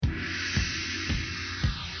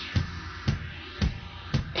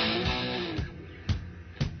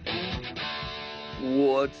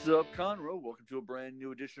What's up, Conroe? Welcome to a brand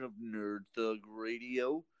new edition of Nerd Thug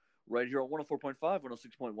Radio, right here on 104.5,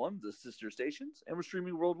 106.1, the sister stations, and we're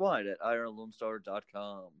streaming worldwide at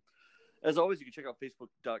irlonestar.com. As always, you can check out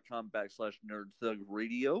facebook.com/Nerd Thug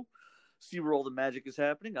Radio, see where all the magic is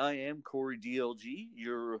happening. I am Corey DLG,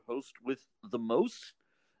 your host with the most,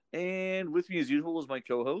 and with me as usual is my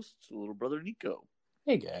co-host, little brother Nico.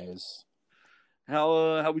 Hey guys,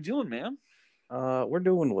 how we doing, man? We're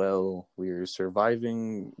doing well. We're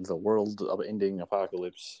surviving the world-ending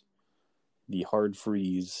apocalypse, the hard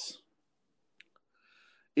freeze.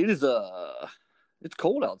 It's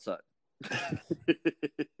cold outside.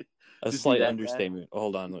 A slight understatement.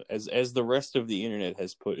 Hold on. As the rest of the internet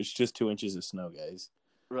has put, it's just 2 inches of snow, guys.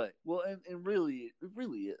 Right. Well, and really, it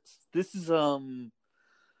really is. This is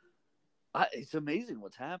it's amazing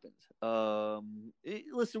what's happened.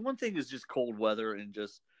 Listen, one thing is just cold weather and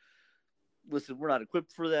just listen. We're not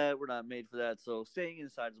equipped for that. We're not made for that. So staying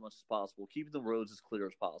inside as much as possible, keeping the roads as clear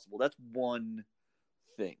as possible. That's one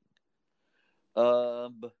thing.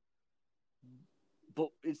 But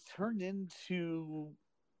it's turned into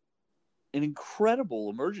an incredible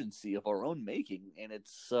emergency of our own making, and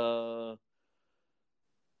it's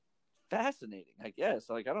fascinating, I guess.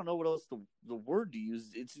 Like, I don't know what else the word to use.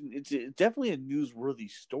 It's definitely a newsworthy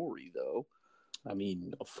story, though. I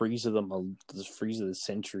mean, the freeze of the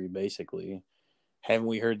century, basically. Haven't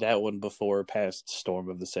we heard that one before? Past storm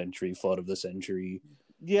of the century, flood of the century.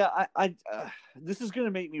 Yeah, I this is going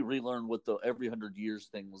to make me relearn what the every 100 years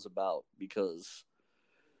thing was about, because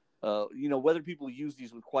whether people use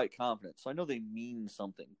these with quite confidence. So I know they mean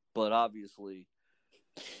something, but obviously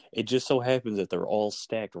it just so happens that they're all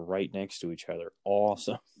stacked right next to each other.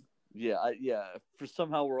 Awesome. Yeah,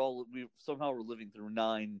 somehow we're living through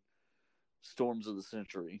 9 storms of the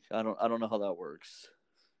century. I don't know how that works.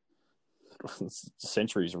 The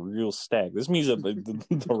century's real stacked. This means that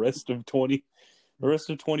the rest of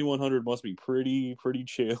 2100 must be pretty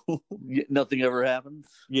chill. Yeah, nothing ever happens.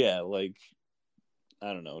 Yeah, like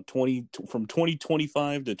I don't know, from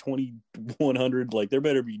 2025 to 2100, like there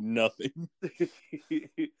better be nothing.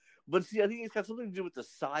 But see, I think it's got something to do with the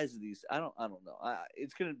size of these. I don't know.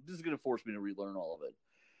 This is gonna force me to relearn all of it.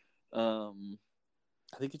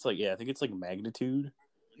 I think it's like magnitude.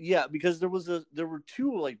 Yeah, because there were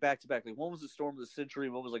 2 like back to back. Like one was a storm of the century,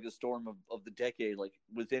 one was like a storm of the decade, like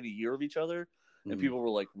within a year of each other. And people were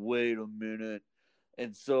like, "Wait a minute!"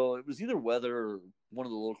 And so it was either weather or one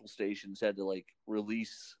of the local stations had to like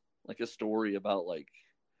release like a story about like.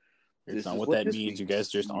 It's not what that means. You guys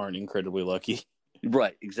just aren't incredibly lucky.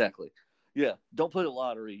 Right, exactly. Yeah, don't play the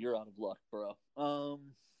lottery. You're out of luck, bro.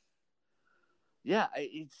 Yeah,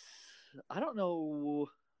 I don't know.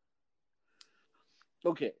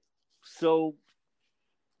 Okay, so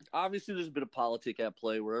obviously there's a bit of politics at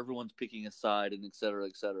play where everyone's picking a side and et cetera,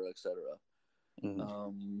 et cetera, et cetera.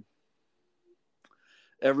 Mm-hmm.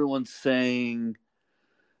 Everyone's saying,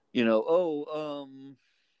 wind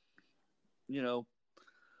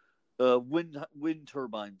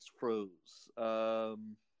turbines froze.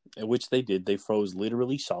 Which they did. They froze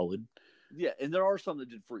literally solid. Yeah, and there are some that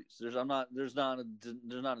did freeze. There's not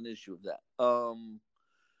an issue of that.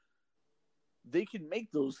 They can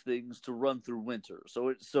make those things to run through winter.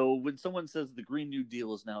 So when someone says the Green New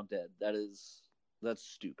Deal is now dead, that's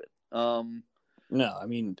stupid. No, I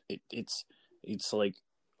mean it's like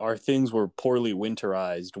our things were poorly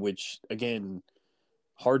winterized, which again,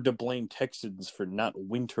 hard to blame Texans for not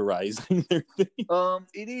winterizing their thing.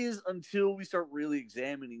 It is until we start really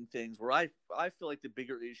examining things where I feel like the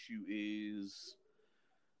bigger issue is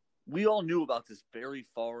we all knew about this very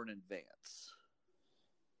far in advance.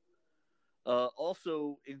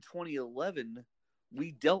 Also, in 2011,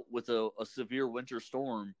 we dealt with a severe winter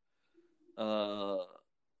storm.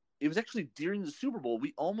 It was actually during the Super Bowl.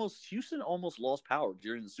 Houston almost lost power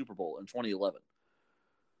during the Super Bowl in 2011.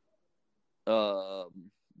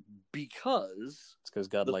 Because it's because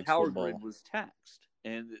God likes power football. grid was taxed,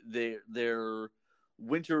 and there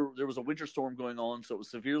was a winter storm going on, so it was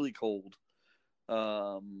severely cold.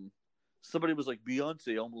 Somebody was like,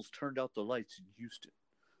 Beyonce almost turned out the lights in Houston.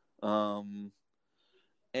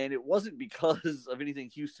 And it wasn't because of anything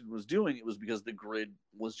Houston was doing. It was because the grid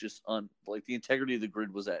was just the integrity of the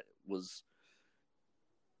grid was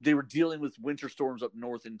they were dealing with winter storms up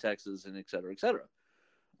north in Texas and et cetera, et cetera.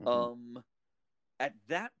 Mm-hmm. At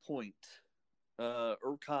that point,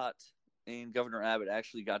 ERCOT and Governor Abbott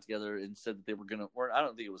actually got together and said that they were going to, or I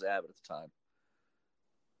don't think it was Abbott at the time.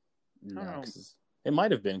 No, it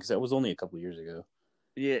might have been because that was only a couple years ago.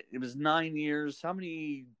 Yeah, it was 9 years. How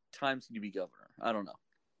many times can you be governor? I don't know.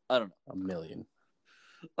 1 million.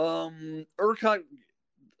 ERCOT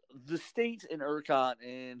the state and ERCOT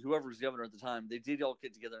and whoever was governor at the time, they did all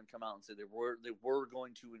get together and come out and say they were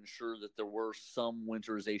going to ensure that there were some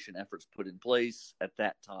winterization efforts put in place at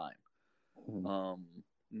that time.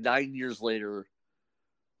 9 years later,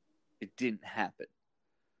 it didn't happen.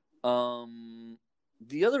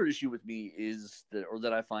 The other issue with me is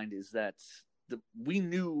that I find is that we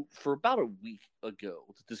knew for about a week ago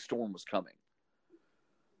that the storm was coming.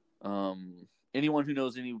 Anyone who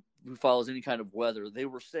follows any kind of weather, they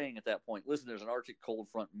were saying at that point, listen, there's an Arctic cold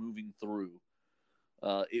front moving through.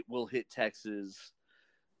 It will hit Texas.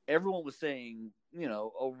 Everyone was saying,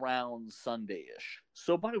 around Sunday-ish.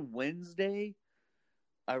 So by Wednesday,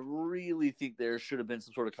 I really think there should have been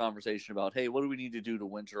some sort of conversation about, hey, what do we need to do to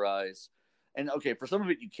winterize? And, okay, for some of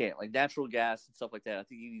it you can't. Like natural gas and stuff like that, I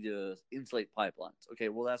think you need to insulate pipelines. Okay,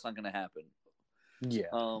 well, that's not going to happen.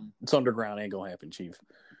 Yeah, it's underground. Ain't going to happen, Chief.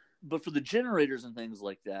 But for the generators and things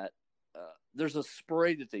like that, there's a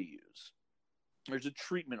spray that they use. There's a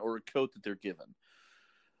treatment or a coat that they're given.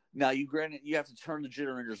 Now, you have to turn the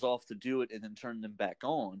generators off to do it and then turn them back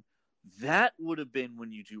on. That would have been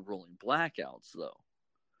when you do rolling blackouts, though.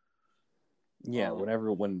 Yeah,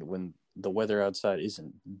 when the weather outside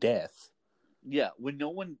isn't death. Yeah, when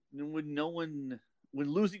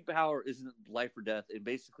losing power isn't life or death, and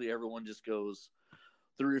basically everyone just goes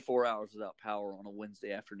 3 or 4 hours without power on a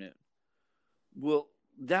Wednesday afternoon. Well,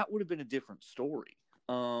 that would have been a different story.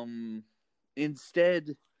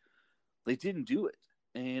 Instead, they didn't do it.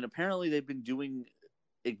 And apparently they've been doing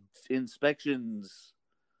inspections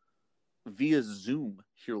via Zoom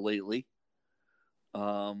here lately.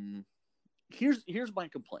 Here's my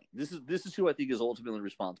complaint. This is who I think is ultimately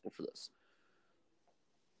responsible for this.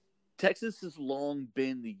 Texas has long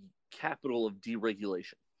been the capital of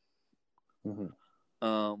deregulation. Mm-hmm.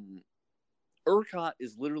 ERCOT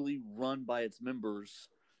is literally run by its members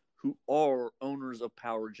who are owners of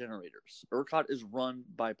power generators. ERCOT is run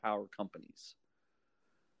by power companies.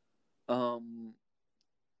 I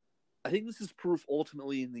think this is proof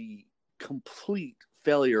ultimately in the complete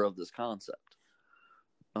failure of this concept.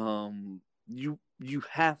 You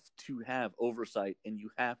have to have oversight and you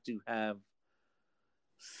have to have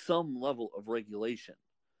some level of regulation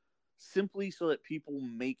simply so that people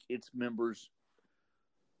make its members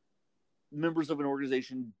of an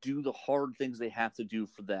organization do the hard things they have to do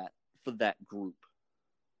for that group.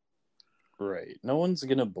 Right. No one's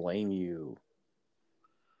going to blame you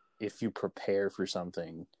if you prepare for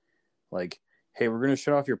something like, hey, we're going to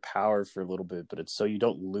shut off your power for a little bit, but it's so you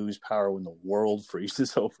don't lose power when the world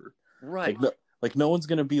freezes over. Right. Like no one's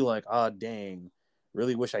going to be like, ah, dang,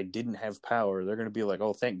 really wish I didn't have power. They're going to be like,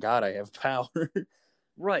 oh, thank God I have power.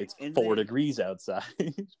 Right. It's 4 degrees outside.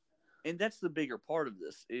 And that's the bigger part of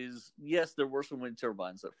this is, yes, there were some wind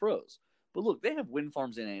turbines that froze. But look, they have wind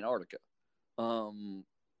farms in Antarctica.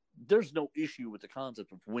 There's no issue with the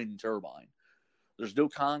concept of wind turbine. There's no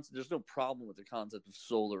problem with the concept of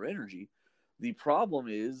solar energy. The problem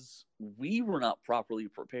is we were not properly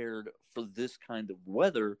prepared for this kind of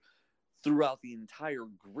weather throughout the entire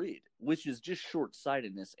grid, which is just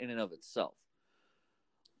short-sightedness in and of itself.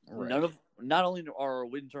 Right. Not only are our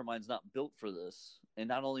wind turbines not built for this, and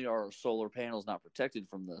not only are our solar panels not protected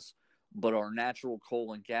from this, but our natural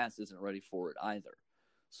coal and gas isn't ready for it either.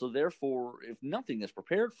 So therefore, if nothing is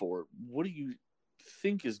prepared for it, what do you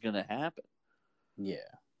think is going to happen? Yeah.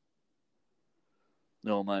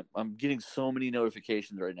 No, I'm getting so many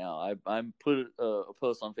notifications right now. I put a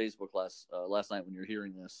post on Facebook last night when you're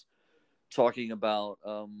hearing this, talking about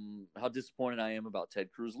how disappointed I am about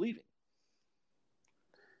Ted Cruz leaving.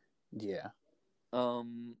 Yeah.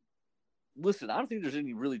 Listen, I don't think there's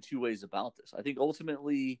any really two ways about this. I think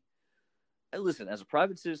ultimately, listen, as a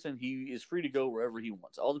private citizen, he is free to go wherever he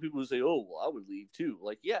wants. All the people who say, oh, well, I would leave too.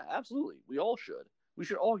 Like, yeah, absolutely. We all should. We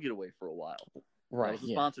should all get away for a while. Right. That was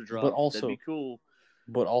a sponsor drop. But also, that'd be cool.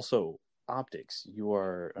 But also, optics. You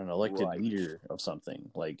are an elected leader of something.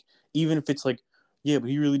 Like, even if it's like, yeah, but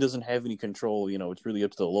he really doesn't have any control. It's really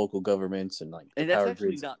up to the local governments and like. And that's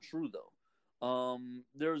actually not true, though.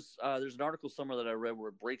 There's an article somewhere that I read where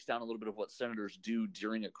it breaks down a little bit of what senators do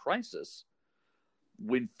during a crisis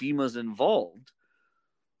when FEMA's involved.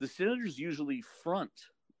 The senators usually front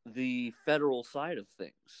the federal side of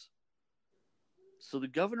things. So the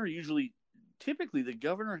governor typically the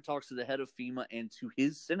governor talks to the head of FEMA and to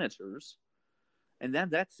his senators, and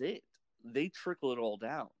that's it. They trickle it all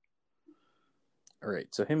down. All right,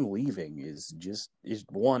 so him leaving is just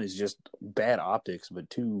bad optics, but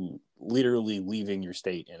 2, literally leaving your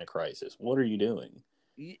state in a crisis. What are you doing?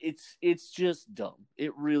 It's just dumb.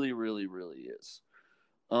 It really, really, really is.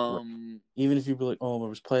 Right. Even if you be like, oh, I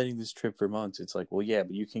was planning this trip for months, it's like, well, yeah,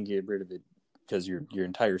 but you can get rid of it because your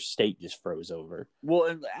entire state just froze over. Well,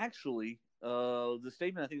 and actually, the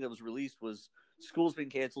statement I think that was released was school's been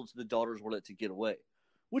canceled, so the daughters were let to get away,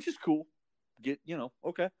 which is cool.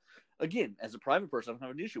 Okay. Again, as a private person, I don't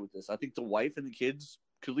have an issue with this. I think the wife and the kids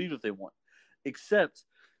could leave if they want. Except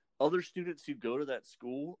other students who go to that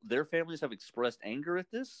school, their families have expressed anger at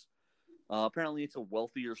this. Apparently, it's a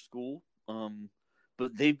wealthier school,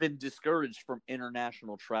 but they've been discouraged from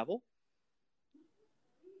international travel.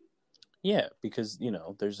 Yeah, because,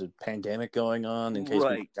 there's a pandemic going on in case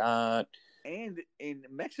we forgot. And in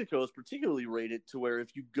Mexico is particularly rated to where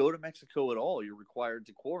if you go to Mexico at all, you're required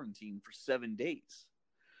to quarantine for 7 days.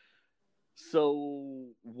 So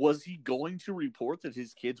was he going to report that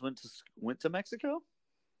his kids went to Mexico?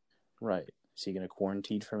 Right. Is he going to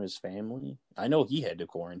quarantine from his family? I know he had to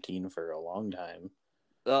quarantine for a long time.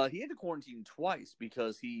 He had to quarantine twice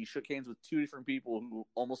because he shook hands with 2 different people who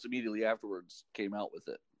almost immediately afterwards came out with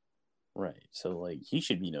it. Right. So, he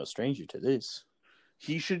should be no stranger to this.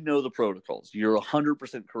 He should know the protocols. You're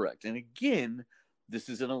 100% correct. And again, this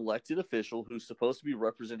is an elected official who's supposed to be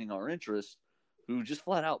representing our interests, who just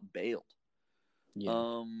flat out bailed. Yeah.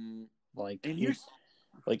 And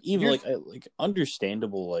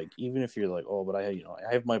understandable. Even if you're oh, but I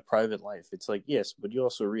have my private life. It's yes, but you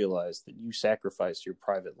also realize that you sacrifice your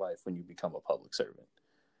private life when you become a public servant.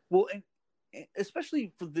 Well, and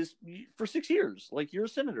especially for 6 years. You're a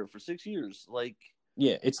senator for 6 years.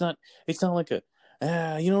 Yeah, it's not like a.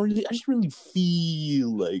 I just really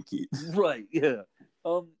feel like it. Right, yeah.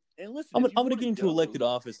 And listen, I'm going to get into elected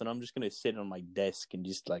office and I'm just going to sit on my desk and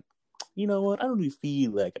just you know what? I don't really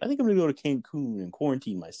feel like it. I think I'm going to go to Cancun and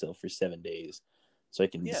quarantine myself for 7 days so I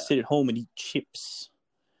can sit at home and eat chips.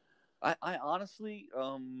 I honestly...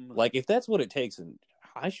 if that's what it takes, then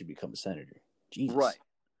I should become a senator. Jeez.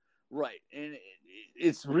 Right. And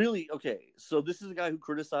it's really... Okay, so this is a guy who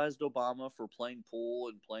criticized Obama for playing pool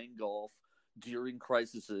and playing golf during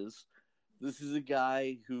crises. This is a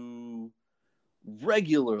guy who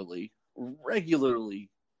regularly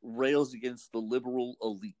rails against the liberal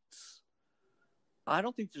elites. I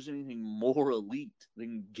don't think there's anything more elite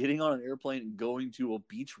than getting on an airplane and going to a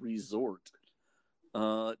beach resort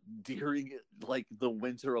during the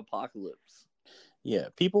winter apocalypse. Yeah,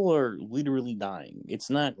 people are literally dying.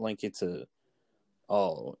 It's not like it's a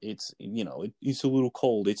it's a little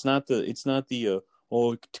cold. It's not the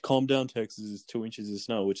calm down, Texas is 2 inches of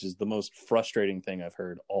snow, which is the most frustrating thing I've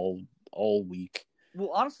heard all week.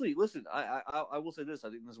 Well, honestly, listen, I will say this.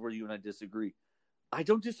 I think this is where you and I disagree. I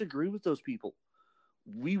don't disagree with those people.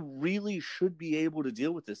 We really should be able to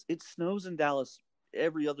deal with this. It snows in Dallas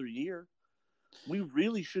every other year. We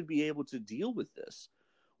really should be able to deal with this.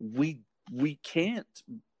 We can't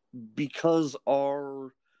because I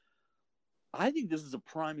think this is a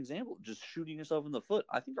prime example of just shooting yourself in the foot.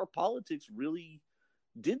 I think our politics really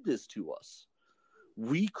did this to us.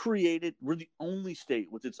 We're the only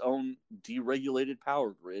state with its own deregulated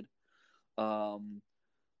power grid.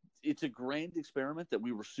 It's a grand experiment that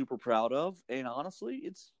we were super proud of, and honestly,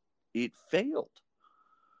 it failed.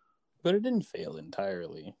 But it didn't fail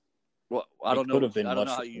entirely. Well, I don't know.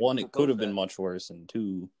 It could have been much worse, and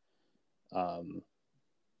 2,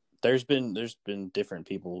 there's been different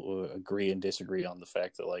people who agree and disagree on the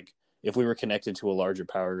fact that if we were connected to a larger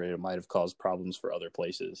power grid, it might have caused problems for other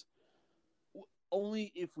places.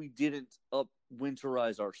 Only if we didn't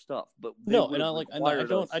winterize our stuff, but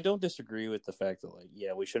I don't disagree with the fact that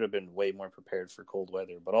we should have been way more prepared for cold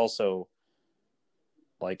weather, but also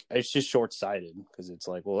it's just short-sighted because it's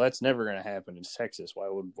that's never going to happen in Texas. Why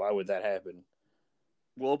would that happen?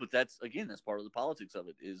 Well, but that's part of the politics of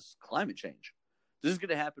it is climate change. This is going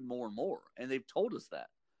to happen more and more, and they've told us that.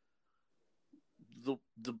 The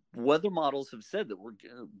weather models have said that we're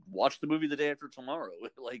going to watch the movie The Day After Tomorrow.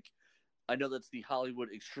 I know that's the Hollywood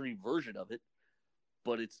extreme version of it,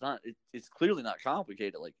 but it's not. It's clearly not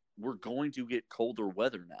complicated. We're going to get colder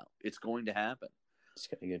weather now. It's going to happen. It's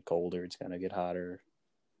going to get colder. It's going to get hotter.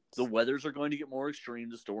 The weathers are going to get more extreme.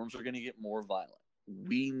 The storms are going to get more violent.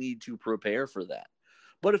 We need to prepare for that.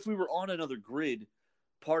 But if we were on another grid,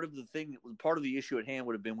 part of the issue at hand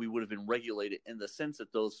would have been we would have been regulated in the sense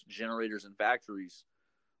that those generators and factories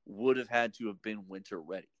would have had to have been winter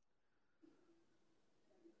ready.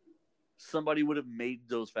 Somebody would have made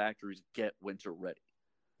those factories get winter ready.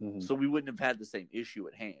 Mm-hmm. So we wouldn't have had the same issue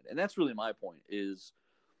at hand. And that's really my point is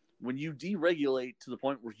when you deregulate to the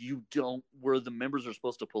point where the members are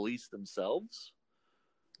supposed to police themselves.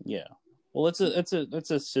 Yeah. Well, it's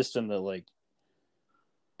a system that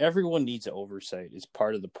everyone needs oversight. It's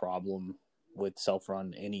part of the problem with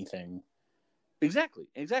self-run anything Exactly.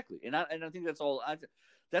 And I think that's all.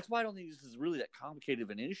 That's why I don't think this is really that complicated of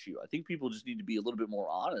an issue. I think people just need to be a little bit more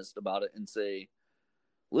honest about it and say,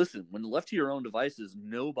 listen, when left to your own devices,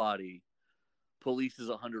 nobody polices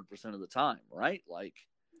 100% of the time, right? Like,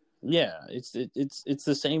 yeah, it's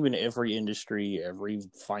the same in every industry, every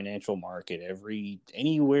financial market,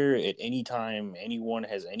 anywhere at any time anyone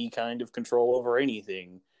has any kind of control over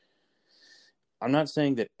anything. I'm not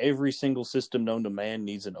saying that every single system known to man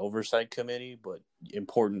needs an oversight committee, but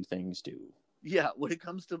important things do. yeah, when it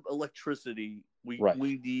comes to electricity, Right.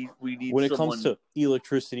 we need When it someone. comes to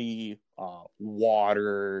electricity,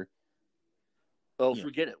 water. Oh,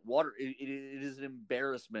 forget it. Water. It is an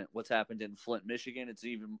embarrassment what's happened in Flint, Michigan.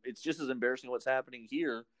 It's just as embarrassing what's happening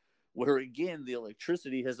here, where again the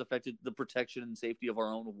electricity has affected the protection and safety of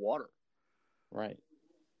our own water. Right.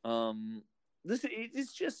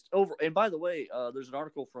 It's just over. And by the way, there's an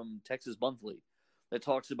article from Texas Monthly that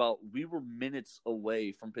talks about we were minutes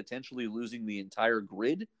away from potentially losing the entire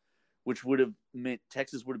grid, which would have meant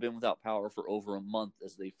Texas would have been without power for over a month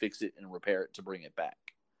as they fix it and repair it to bring it back.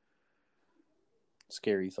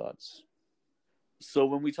 Scary thoughts. So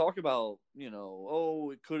when we talk about,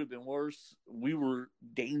 it could have been worse, we were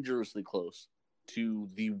dangerously close to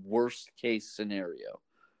the worst case scenario.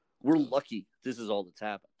 We're lucky this is all that's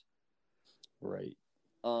happened. Right.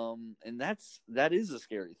 And that is a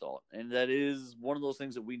scary thought. And that is one of those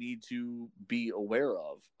things that we need to be aware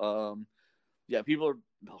of. Yeah, people are,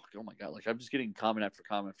 oh my God, like I'm just getting comment after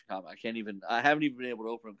comment after comment. I haven't even been able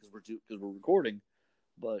to open them because we're recording.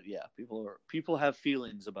 But yeah, people have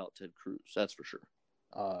feelings about Ted Cruz. That's for sure.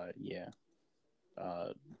 Yeah.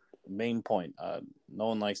 Main point. No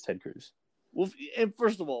one likes Ted Cruz. Well, and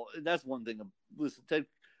first of all, that's one thing. Listen,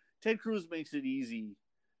 Ted Cruz makes it easy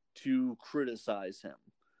to criticize him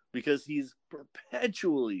because he's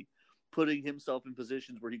perpetually putting himself in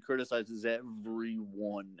positions where he criticizes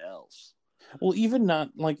everyone else. Well, even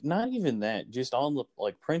not even that, just on the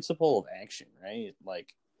principle of action, right?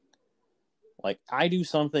 Like I do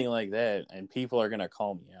something like that, and people are gonna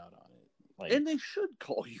call me out on it. And they should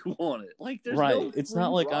call you on it. Like, there's right. no. It's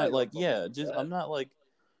not like I'm not like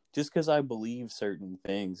just because I believe certain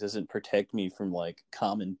things doesn't protect me from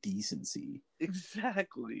common decency.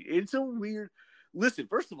 Exactly. It's a weird. Listen,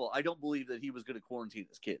 first of all, I don't believe that he was going to quarantine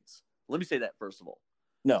his kids. Let me say that first of all.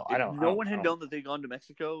 No, if I don't. No one had known that they'd gone to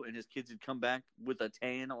Mexico and his kids had come back with a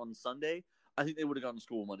tan on Sunday, I think they would have gone to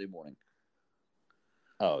school Monday morning.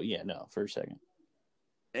 Oh yeah, no, for a second.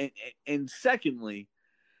 And secondly,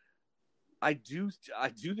 I do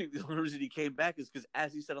think the only reason he came back is because,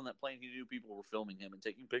 as he said on that plane, he knew people were filming him and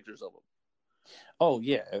taking pictures of him. Oh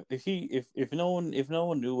yeah, if no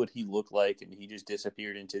one knew what he looked like and he just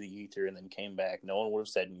disappeared into the ether and then came back, no one would have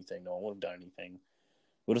said anything. No one would have done anything.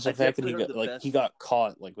 But it's the fact that he got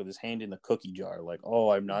caught with his hand in the cookie jar,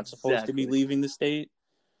 I'm not supposed to be leaving the state.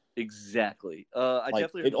 Exactly. I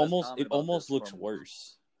definitely it almost looks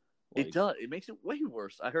worse. It does. It makes it way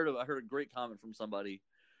worse. I heard a great comment from somebody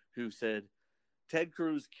who said Ted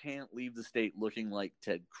Cruz can't leave the state looking like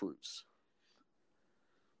Ted Cruz.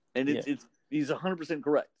 And he's 100%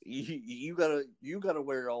 correct. You gotta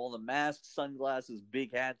wear all the masks, sunglasses,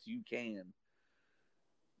 big hats you can.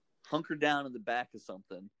 Hunker down in the back of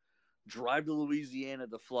something. Drive to Louisiana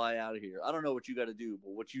to fly out of here. I don't know what you got to do,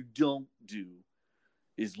 but what you don't do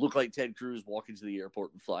is look like Ted Cruz walk into the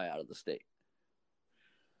airport and fly out of the state.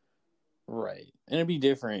 Right. And it'd be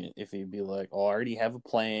different if he'd be like, oh, I already have a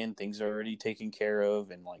plan. Things are already taken care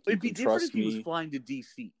of. And it'd be different if he was flying to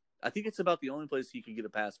D.C. I think it's about the only place he could get a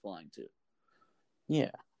pass flying to.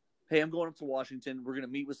 Yeah. Hey, I'm going up to Washington. We're going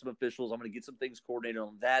to meet with some officials. I'm going to get some things coordinated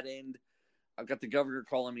on that end. I've got the governor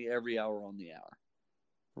calling me every hour on the hour.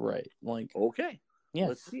 Right. Okay. Yeah.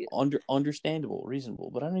 Let's see it. Understandable,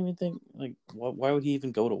 reasonable. But I don't even think, why would he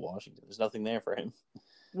even go to Washington? There's nothing there for him.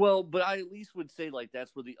 Well, but I at least would say,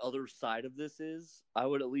 that's where the other side of this is. I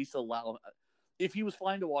would at least allow, if he was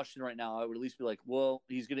flying to Washington right now, I would at least be like, well,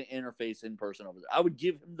 he's going to interface in person over there. I would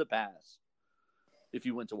give him the pass if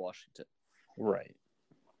he went to Washington. Right.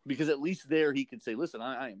 Because at least there he could say, listen,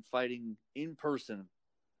 I am fighting in person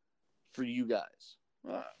for you guys.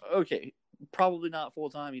 Okay. Probably not full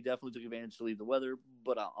time. He definitely took advantage to leave the weather,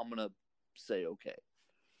 but I'm going to say okay.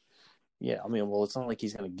 Yeah, I mean, well, it's not like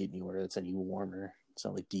he's going to get anywhere that's any warmer. It's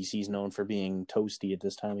not like DC's known for being toasty at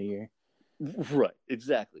this time of year. Right,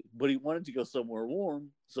 exactly. But he wanted to go somewhere warm,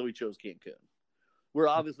 so he chose Cancun, where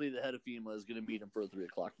obviously the head of FEMA is going to meet him for a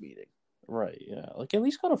 3:00 meeting. Right, yeah. At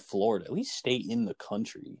least go to Florida. At least stay in the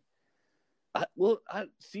country. I don't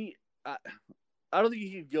think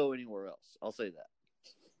he could go anywhere else. I'll say that.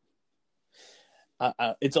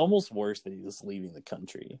 It's almost worse that he's leaving the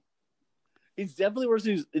country. It's definitely worse.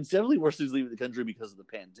 It's definitely worse who's leaving the country because of the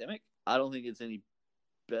pandemic. I don't think it's any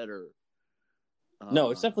better.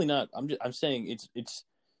 No, it's definitely not. I'm saying it's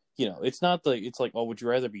it's not like it's like, oh, would you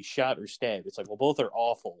rather be shot or stabbed? It's like, well, both are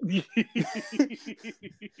awful.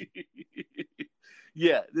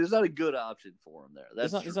 Yeah, there's not a good option for him there.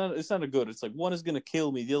 It's not a good. It's like one is going to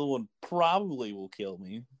kill me, the other one probably will kill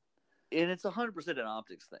me. And it's 100% an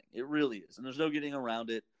optics thing. It really is, and there's no getting around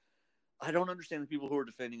it. I don't understand the people who are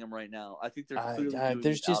defending him right now. I think they're clearly doing it out of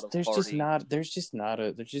party. There's just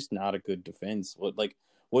not a good defense.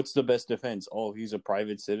 What's the best defense? Oh, he's a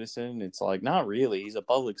private citizen. It's like, not really. He's a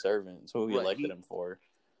public servant. That's what we elected him for.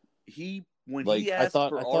 He I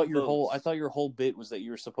thought your whole bit was that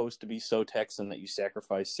you were supposed to be so Texan that you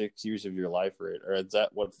sacrificed 6 years of your life for it, or is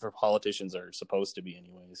that what for politicians are supposed to be,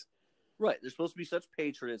 anyways? Right, they're supposed to be such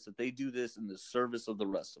patriots that they do this in the service of the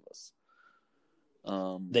rest of us.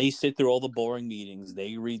 They sit through all the boring meetings.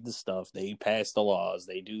 They read the stuff. They pass the laws.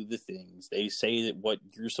 They do the things. They say that what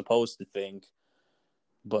you're supposed to think.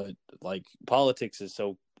 But like, politics is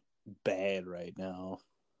so bad right now.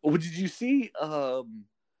 Well, did you see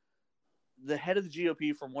the head of the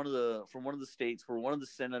GOP from one of the states where one of the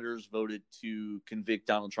senators voted to convict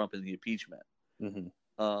Donald Trump in the impeachment? Mm-hmm.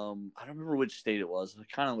 I don't remember which state it was. I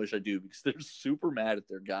kind of wish I do because they're super mad at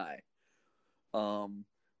their guy. And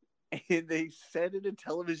they said in a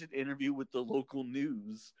television interview with the local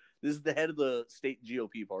news, this is the head of the state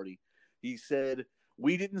GOP party. He said,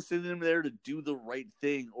 "We didn't send him there to do the right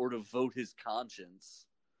thing or to vote his conscience."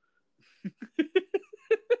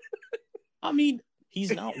 I mean,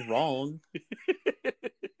 he's not wrong.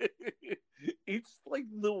 It's like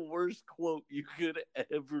the worst quote you could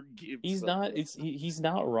ever give. He's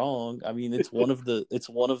not wrong. I mean, it's one of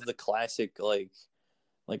the classic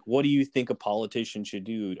like, what do you think a politician should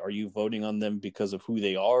do? Are you voting on them because of who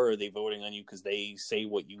they are, or are they voting on you because they say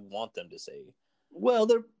what you want them to say? Well,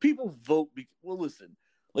 people vote. Well, listen.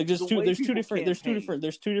 Like, there's two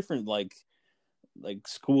different like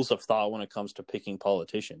schools of thought when it comes to picking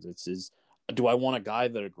politicians. Do I want a guy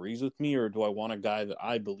that agrees with me, or do I want a guy that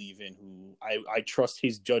I believe in, who I trust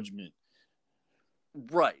his judgment?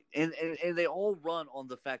 Right, and they all run on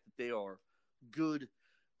the fact that they are good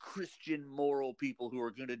Christian moral people who are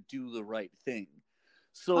going to do the right thing.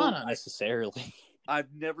 So not necessarily.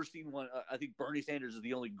 I've never seen one. I think Bernie Sanders is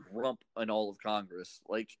the only grump in all of Congress.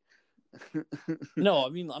 Like, no, I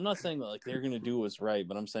mean, I'm not saying that like they're going to do what's right,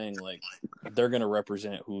 but I'm saying like they're going to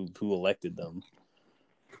represent who elected them.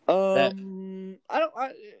 I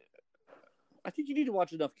think you need to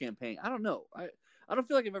watch enough campaign. I don't know. I don't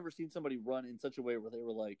feel like I've ever seen somebody run in such a way where they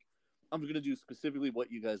were like, "I'm going to do specifically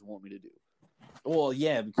what you guys want me to do." Well,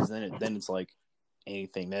 yeah, because then it's like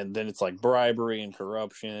anything. Then it's like bribery and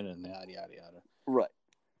corruption and yada yada yada. Right.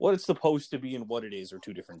 What it's supposed to be and what it is are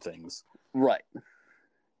two different things. Right.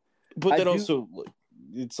 But then also,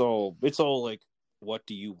 it's all like, what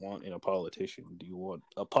do you want in a politician? Do you want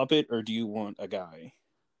a puppet or do you want a guy?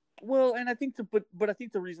 Well, and I think but I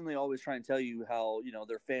think the reason they always try and tell you how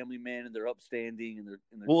they're family man and they're upstanding and they're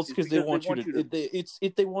well, it's because they want you to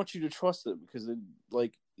they want you to trust them because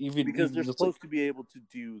they're supposed to be able to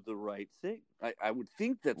do the right thing. I would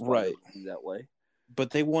think that's why right that way.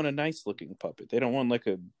 But they want a nice looking puppet. They don't want like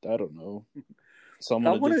I don't know,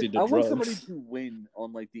 someone addicted to drugs. I want somebody to win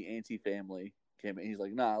on like the anti-family campaign. He's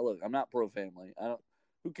like, nah, look, I'm not pro-family.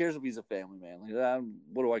 Who cares if he's a family man? Like,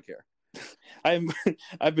 what do I care?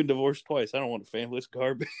 I've been divorced twice. I don't want a family. It's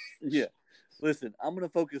garbage. Yeah. Listen, I'm going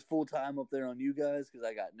to focus full time up there on you guys because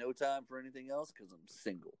I got no time for anything else because I'm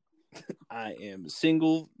single. I am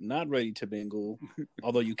single, not ready to mingle.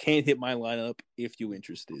 Although you can't hit my lineup if you're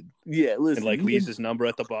interested. Yeah, listen. And leaves his number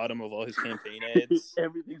at the bottom of all his campaign ads.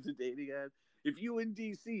 Everything's a dating ad. If you in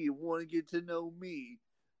DC want to get to know me,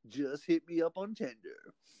 just hit me up on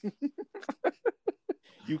Tinder.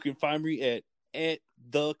 You can find me at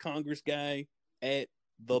the Congress guy at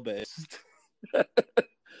the best.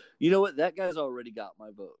 You know what? That guy's already got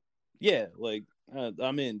my vote. Yeah,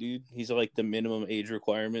 I'm in, dude. He's like the minimum age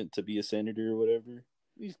requirement to be a senator or whatever.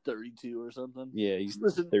 He's 32 or something. Yeah, he's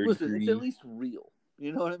 33. Listen, it's at least real.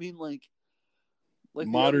 You know what I mean? Like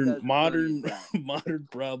modern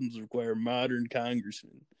problems require modern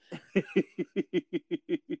congressmen.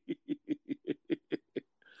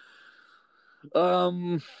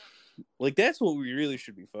 That's what we really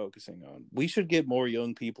should be focusing on. We should get more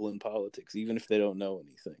young people in politics, even if they don't know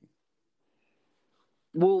anything.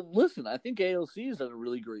 Well, listen, I think AOC has done a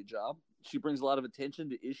really great job. She brings a lot of attention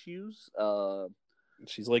to issues.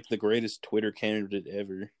 She's like the greatest Twitter candidate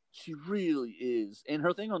ever. She really is. And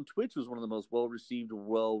her thing on Twitch was one of the most well-received,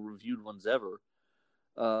 well-reviewed ones ever.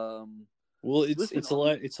 Well, Listen,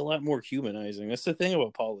 it's a lot more humanizing. That's the thing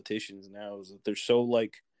about politicians now, is that they're so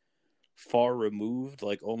like far removed,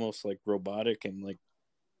 like almost like robotic and like,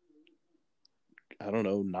 I don't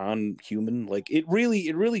know, non-human. Like it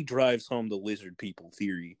really drives home the lizard people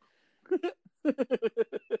theory.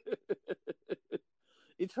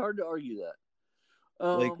 It's hard to argue that.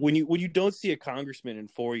 Like when you don't see a congressman in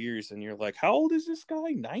 4 years and you're like, how old is this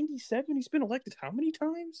guy? 97? He's been elected how many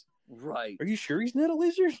times? Right. Are you sure he's not a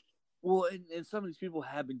lizard? Well, and some of these people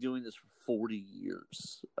have been doing this for 40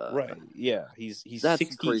 years. Right. Yeah. He's that's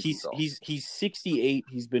 60. crazy He's 68.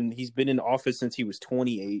 He's been in office since he was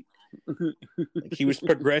 28. Like he was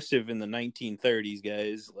progressive in the 1930s,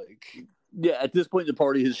 guys. Like, yeah, at this point the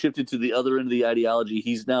party has shifted to the other end of the ideology.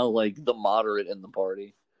 He's now like the moderate in the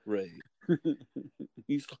party. right.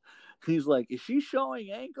 He's like, is she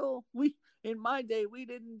showing ankle? We in my day we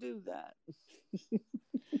didn't do that.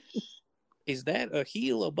 Is that a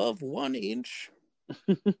heel above 1 inch?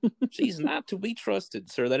 She's not to be trusted,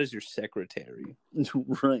 sir. That is your secretary.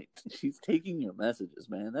 Right. She's taking your messages,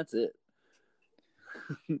 man. That's it.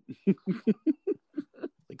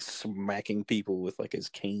 Like smacking people with like his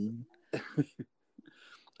cane.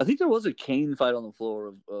 I think there was a cane fight on the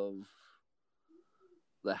floor of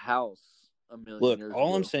the House a million Look, years all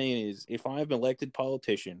ago. I'm saying is, if I'm an elected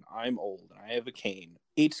politician, I'm old and I have a cane,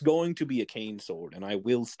 it's going to be a cane sword, and I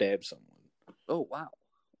will stab someone. Oh wow!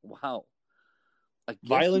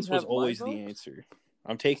 Violence was always the answer.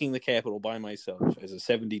 I'm taking the Capitol by myself as a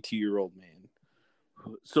 72-year-old man.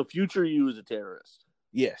 So future you is a terrorist.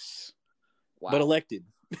 Yes, wow. But elected.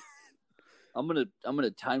 I'm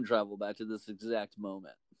gonna time travel back to this exact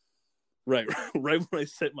moment. Right when I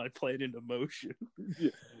set my plan into motion.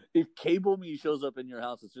 Yeah. If Cable Me shows up in your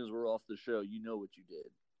house as soon as we're off the show, you know what you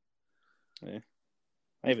did. Yeah.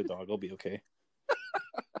 I have a dog. I'll be okay.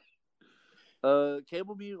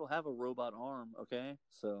 Cable Me will have a robot arm, okay?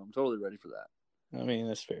 So I'm totally ready for that. I mean,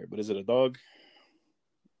 that's fair, but is it a dog?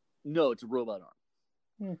 No, it's a robot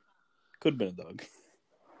arm. Could have been a dog.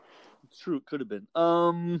 It's true, it could have been.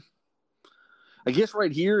 I guess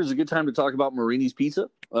right here is a good time to talk about Marini's Pizza.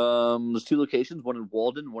 There's 2 locations, one in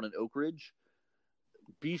Walden, one in Oak Ridge.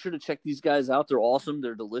 Be sure to check these guys out. They're awesome.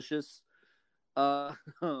 They're delicious. They've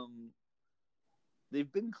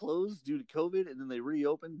been closed due to COVID, and then they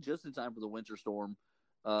reopened just in time for the winter storm.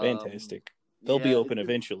 Fantastic. They'll be open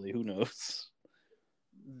eventually. Who knows?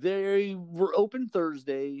 They were open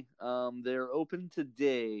Thursday. They're open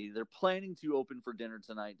today. They're planning to open for dinner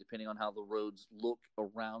tonight, depending on how the roads look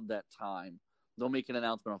around that time. They'll make an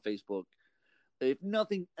announcement on Facebook. If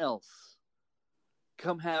nothing else,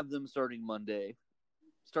 come have them starting Monday.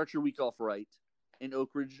 Start your week off right in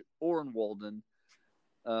Oak Ridge or in Walden.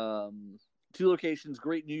 2 locations,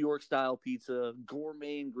 great New York style pizza,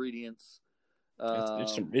 gourmet ingredients.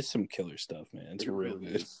 It's some killer stuff, man. It's real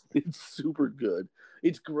really good. It's super good.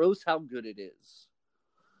 It's gross how good it is.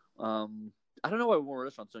 I don't know why more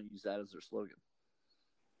restaurants don't use that as their slogan.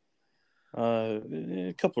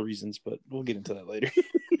 A couple of reasons, but we'll get into that later.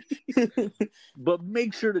 But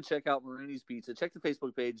make sure to check out Marini's Pizza. Check the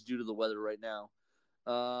Facebook page due to the weather right now.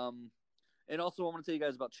 And also, I want to tell you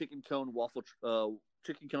guys about Chicken Cone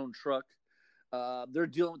Chicken Cone Truck. They're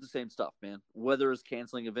dealing with the same stuff, man. Weather is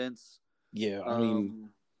canceling events. Yeah, I mean,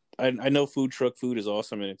 I know food truck food is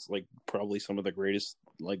awesome, and it's like probably some of the greatest,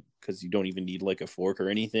 like, because you don't even need like a fork or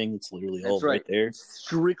anything. It's literally all right there.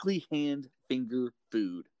 Strictly hand finger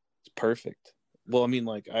food. It's perfect. Well, I mean,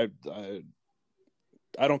 like I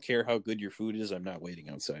don't care how good your food is. I'm not waiting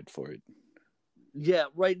outside for it. Yeah,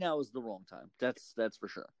 right now is the wrong time. That's for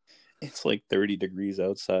sure. It's like 30 degrees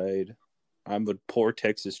outside. I'm a poor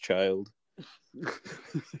Texas child.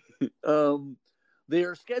 They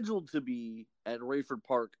are scheduled to be at Rayford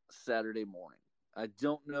Park Saturday morning. I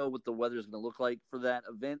don't know what the weather is going to look like for that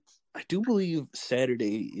event. I do believe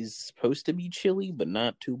Saturday is supposed to be chilly, but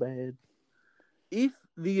not too bad. If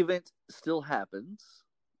the event still happens,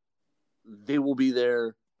 they will be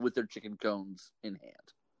there with their chicken cones in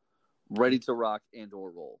hand, ready to rock and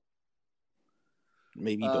or roll.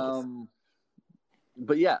 Maybe both.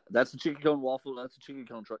 But yeah, that's the chicken cone waffle. That's the chicken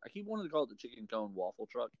cone truck. I keep wanting to call it the chicken cone waffle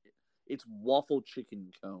truck. It's waffle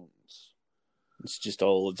chicken cones. It's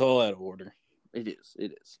all out of order. It is.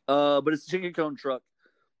 But it's the chicken cone truck.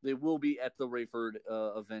 They will be at the Rayford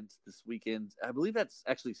event this weekend. I believe that's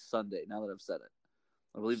actually Sunday. Now that I've said it,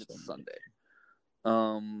 I believe it's Sunday.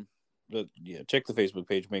 But yeah, check the Facebook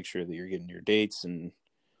page. Make sure that you're getting your dates and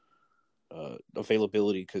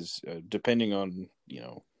availability, because depending on,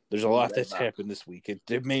 there's a lot that's happened this week.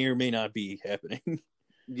 It may or may not be happening.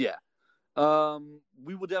 Yeah.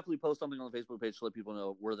 We will definitely post something on the Facebook page to let people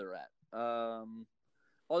know where they're at.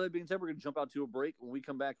 All that being said, we're going to jump out to a break. When we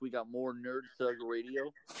come back, we got more Nerd Thug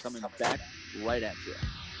Radio coming back right at you.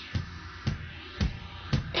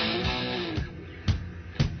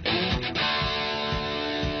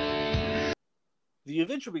 The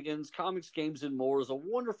Adventure Begins Comics, Games, and More is a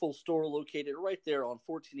wonderful store located right there on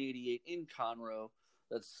 1488 in Conroe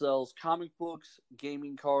that sells comic books,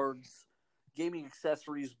 gaming cards, gaming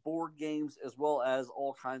accessories, board games, as well as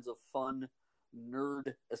all kinds of fun,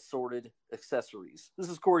 nerd assorted accessories. This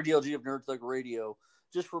is Corey DLG of Nerd Thug Radio,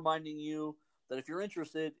 just reminding you that if you're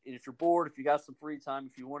interested, and if you're bored, if you got some free time,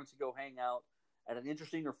 if you wanted to go hang out at an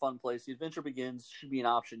interesting or fun place, The Adventure Begins should be an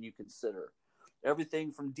option you consider.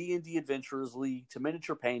 Everything from D&D Adventurers League to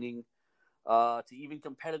miniature painting, to even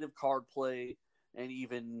competitive card play and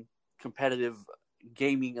even competitive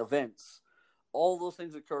gaming events. All those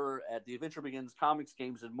things occur at The Adventure Begins Comics,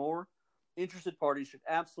 Games, and More. Interested parties should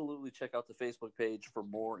absolutely check out the Facebook page for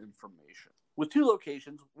more information. With 2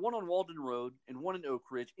 locations, one on Walden Road and one in Oak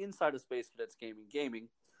Ridge inside of Space Cadets Gaming,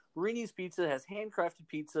 Marini's Pizza has handcrafted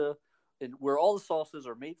pizza and where all the sauces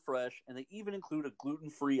are made fresh, and they even include a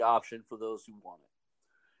gluten-free option for those who want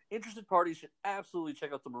it. Interested parties should absolutely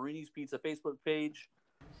check out the Marini's Pizza Facebook page.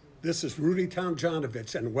 This is Rudy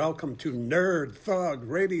Tomjanovich, and welcome to Nerd Thug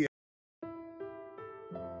Radio.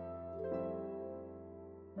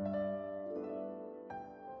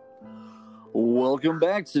 Welcome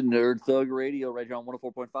back to Nerd Thug Radio, right here on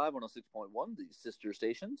 104.5, 106.1, the sister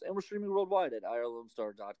stations, and we're streaming worldwide at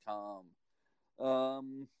irlonestar.com.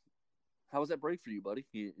 How was that break for you, buddy?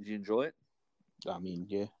 Did you enjoy it? I mean,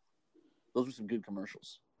 yeah. Those were some good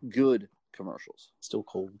commercials. Good commercials. Still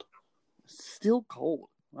cold. Still cold.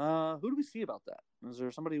 Who do we see about that? Is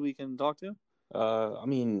there somebody we can talk to? I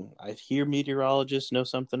mean, I hear meteorologists know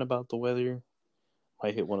something about the weather.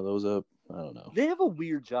 Might hit one of those up. I don't know. They have a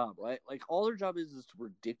weird job, right? Like, all their job is to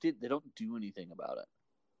predict it. They don't do anything about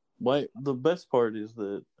it. The best part is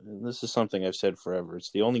that, and this is something I've said forever,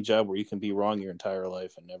 it's the only job where you can be wrong your entire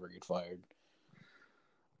life and never get fired.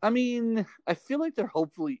 I mean, I feel like they're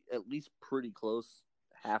hopefully at least pretty close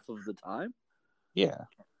half of the time. Yeah.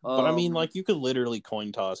 But I mean, like, you could literally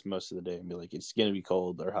coin toss most of the day and be like, it's going to be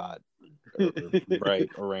cold or hot, or bright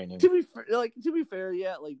or raining. To be fair,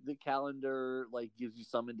 yeah, like the calendar like gives you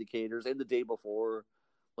some indicators, and the day before,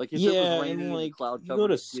 like if it was raining, and, like, cloud you cover, go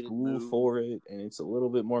to school for it, and it's a little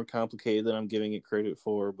bit more complicated than I'm giving it credit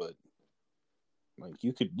for. But like,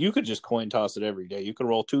 you could just coin toss it every day. You could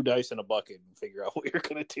roll 2 dice in a bucket and figure out what you're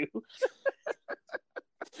going to do.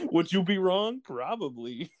 Would you be wrong?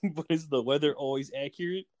 Probably. But is the weather always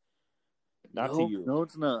accurate? Not to you. No,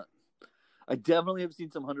 it's not. I definitely have seen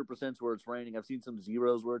some 100% where it's raining. I've seen some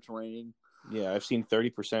zeros where it's raining. Yeah, I've seen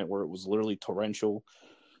 30% where it was literally torrential.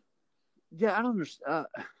 Yeah, I don't understand.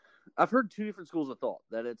 I've heard 2 different schools of thought,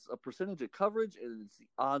 that it's a percentage of coverage and it's the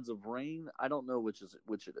odds of rain. I don't know which it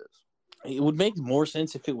is. It would make more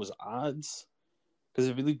sense if it was odds. Because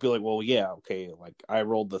if you'd be like, well, yeah, okay, like I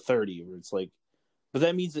rolled the 30, where it's like, but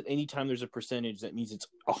that means that anytime there's a percentage, that means it's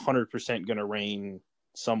 100% going to rain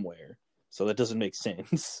somewhere. So that doesn't make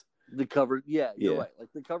sense. The coverage, you're right.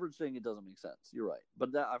 Like the coverage thing, it doesn't make sense. You're right.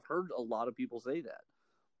 But I've heard a lot of people say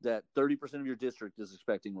that 30% of your district is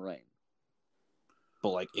expecting rain.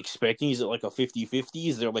 But like expecting, is it like a 50-50?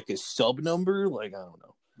 Is there like a sub number? Like, I don't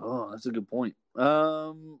know. Oh, that's a good point.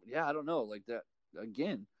 Yeah, I don't know. Like that,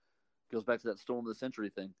 again, goes back to that storm of the century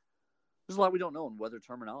thing. There's a lot we don't know in weather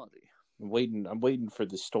terminology. I'm waiting for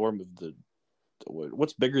the storm of the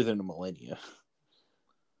what's bigger than a millennia?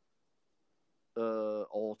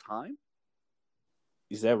 All time?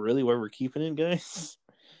 Is that really where we're keeping it, guys?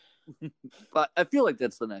 But I feel like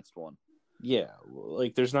that's the next one. Yeah,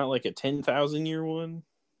 like there's not like a 10,000 year one.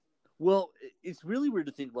 Well, it's really weird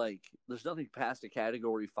to think like there's nothing past a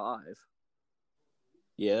category 5.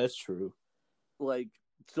 Yeah, that's true. Like,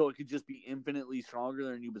 so it could just be infinitely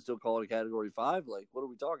stronger and you would still call it a category 5? Like, what are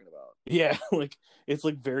we talking about? Yeah, like it's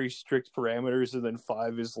like very strict parameters, and then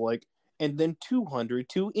 5 is like, and then 200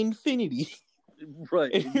 to infinity.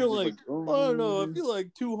 Right. And you're like, I don't know, I feel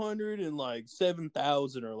like 200 and like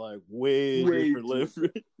 7,000 are like way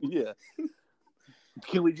different. Yeah.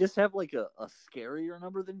 Can we just have like a scarier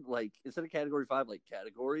number than like, instead of category 5, like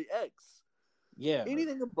category X? Yeah.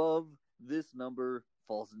 Anything above this number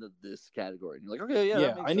falls into this category. And you're like, okay, yeah.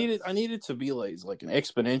 Yeah, I need it to be like an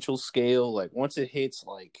exponential scale. Like once it hits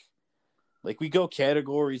like we go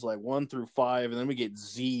categories like 1 through 5, and then we get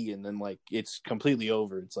Z, and then like it's completely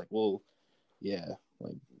over. It's like, well, yeah,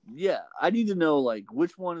 like yeah, I need to know like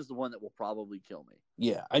which one is the one that will probably kill me.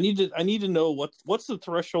 Yeah, I need to know what's the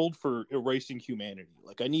threshold for erasing humanity.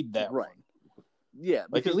 Like I need that right. one. Yeah,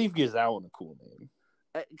 like at least gives that one a cool name.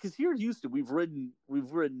 because here in Houston we've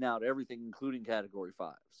ridden out everything, including Category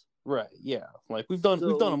 5s. Right? Yeah, like we've done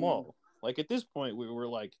them all. Like at this point, we were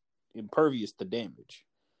like impervious to damage.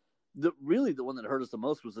 The one that hurt us the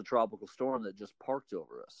most was the tropical storm that just parked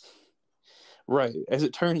over us. Right. As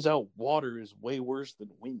it turns out, water is way worse than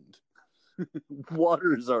wind.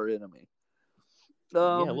 Water is our enemy.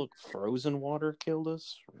 Yeah, look, frozen water killed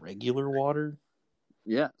us. Regular water.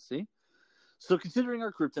 Yeah, see? So considering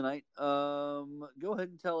our kryptonite, go ahead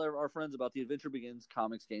and tell our friends about The Adventure Begins,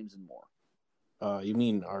 comics, games, and more. You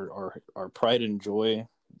mean our pride and joy,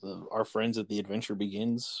 our friends at The Adventure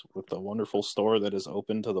Begins, with the wonderful store that is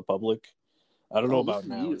open to the public? I don't know about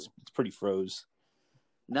now. It's pretty froze.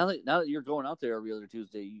 Now that you're going out there every other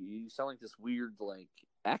Tuesday, you sound like this weird like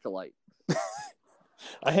acolyte.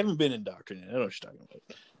 I haven't been indoctrinated. I don't know what you're talking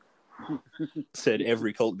about. Said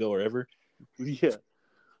every cult goer ever. Yeah.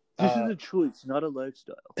 This is a choice, not a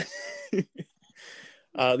lifestyle. The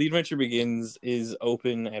Adventure Begins is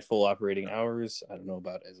open at full operating hours. I don't know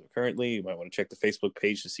about as of currently. You might want to check the Facebook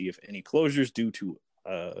page to see if any closures due to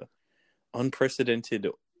unprecedented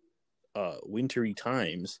wintry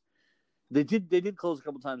times. They did close a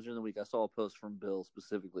couple times during the week. I saw a post from Bill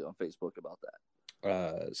specifically on Facebook about that.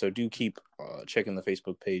 So do keep checking the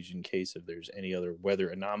Facebook page in case if there's any other weather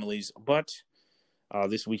anomalies. But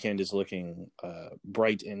this weekend is looking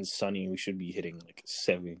bright and sunny. We should be hitting like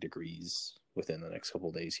 70 degrees within the next couple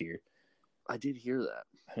of days here. I did hear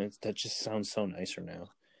that. That just sounds so nicer now.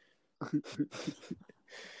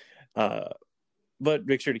 But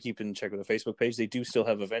make sure to keep in check with the Facebook page. They do still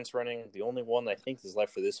have events running. The only one I think is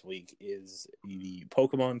left for this week is the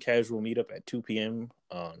Pokemon Casual Meetup at 2 p.m.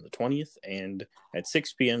 on the 20th. And at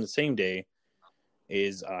 6 p.m. the same day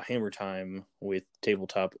is Hammer Time with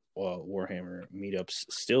Tabletop Warhammer meetups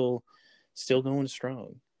still going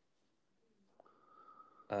strong.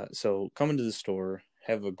 So come into the store,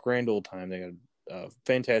 have a grand old time. They got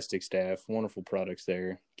fantastic staff, wonderful products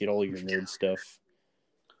there. Get all your nerd stuff.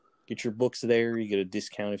 Get your books there. You get a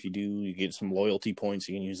discount if you do. You get some loyalty points.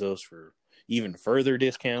 You can use those for even further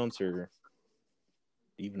discounts or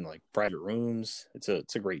even like private rooms. It's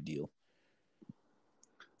a great deal.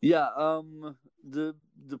 Yeah, the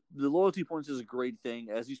loyalty points is a great thing.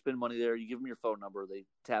 As you spend money there, you give them your phone number. They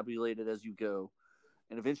tabulate it as you go.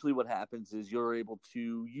 And eventually what happens is you're able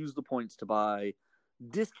to use the points to buy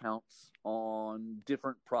discounts on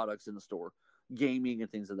different products in the store, gaming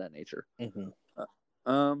and things of that nature. Mm-hmm.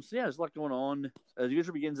 So yeah, there's a lot going on. The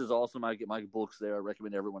Adventure Begins is awesome. I get my books there. I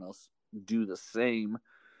recommend everyone else do the same.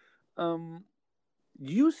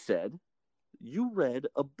 You said you read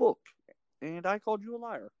a book, and I called you a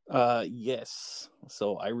liar. Yes.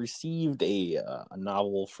 So I received a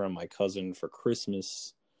novel from my cousin for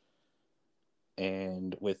Christmas,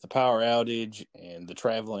 and with the power outage and the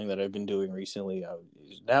traveling that I've been doing recently,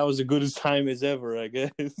 now is as good a time as ever, I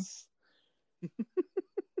guess.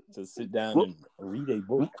 To sit down and read a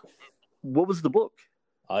book. What was the book?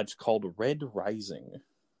 It's called Red Rising.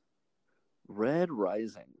 Red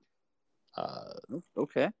Rising.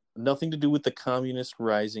 Okay. Nothing to do with the communist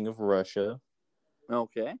rising of Russia.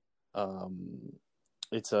 Okay.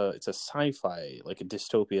 It's a sci-fi, like a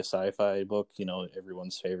dystopia sci-fi book. You know,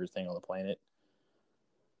 everyone's favorite thing on the planet.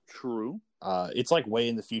 True. It's like way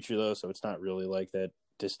in the future though, so it's not really like that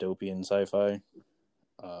dystopian sci-fi.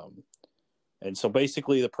 And so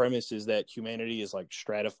basically the premise is that humanity is like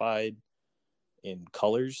stratified in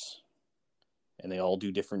colors and they all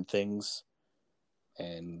do different things.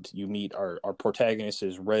 And you meet our protagonist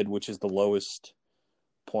is Red, which is the lowest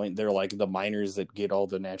point. They're like the miners that get all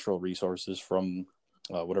the natural resources from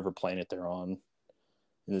whatever planet they're on.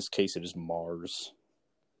 In this case, it is Mars.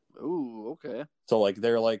 Ooh, okay. So like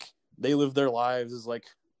they live their lives as like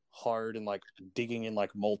hard and like digging in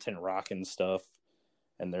like molten rock and stuff.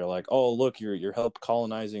 And they're like, oh, look, you're help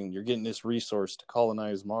colonizing. You're getting this resource to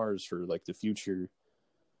colonize Mars for like the future,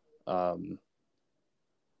 to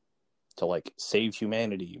like save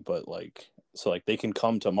humanity. But like, so like they can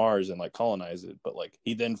come to Mars and like colonize it. But like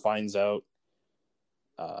he then finds out,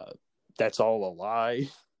 that's all a lie.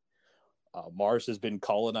 Mars has been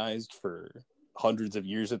colonized for hundreds of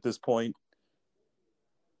years at this point.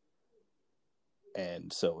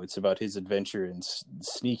 And so it's about his adventure and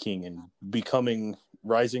sneaking and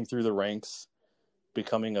rising through the ranks,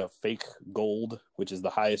 becoming a fake gold, which is the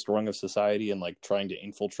highest rung of society, and like trying to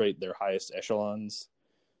infiltrate their highest echelons.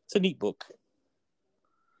 It's a neat book.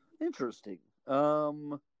 Interesting.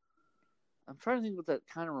 I'm trying to think what that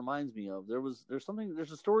kind of reminds me of. There's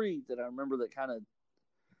a story that I remember that kind of,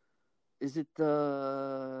 is it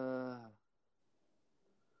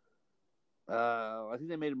I think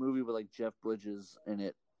they made a movie with like Jeff Bridges in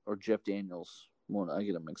it, or Jeff Daniels, Well, I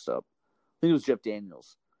get them mixed up. I think it was Jeff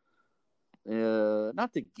Daniels.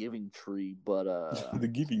 Not The Giving Tree, but The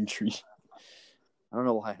Giving Tree. I don't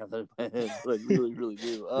know why I have that in my head, but I really, really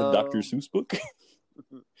do. The Dr. Seuss book.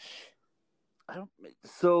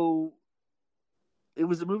 So it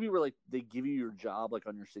was a movie where like they give you your job like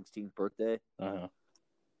on your 16th birthday,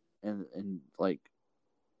 and like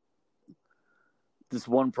this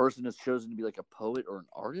one person is chosen to be like a poet or an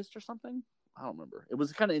artist or something. I don't remember. It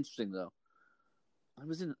was kind of interesting though. It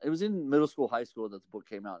was in middle school, high school that the book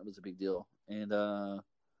came out. It was a big deal, and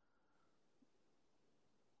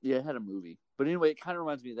yeah, it had a movie. But anyway, it kind of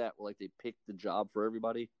reminds me of that, where like they picked the job for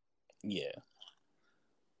everybody. Yeah.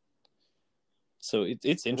 So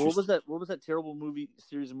it's interesting. What was that terrible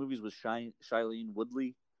series of movies with Shailene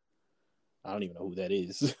Woodley? I don't even know who that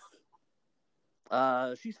is.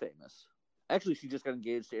 She's famous. Actually, she just got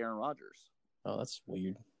engaged to Aaron Rodgers. Oh, that's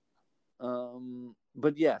weird.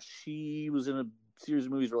 But yeah, she was in a series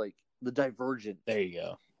of movies where like The Divergent. There you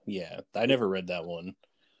go. Yeah, I never read that one.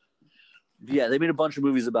 Yeah, they made a bunch of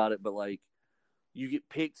movies about it, but like you get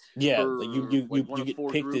picked. Yeah, for, you get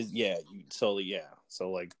picked groups. as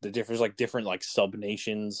So like there's like different like sub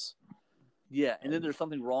nations. Yeah, and then there's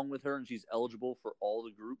something wrong with her, and she's eligible for all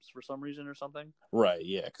the groups for some reason or something. Right.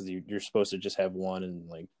 Yeah, because you're supposed to just have one, and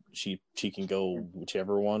like she can go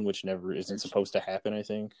whichever one, which never isn't supposed to happen. I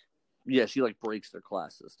think. Yeah, she like breaks their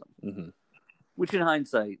class system. Mm-hmm. Which, in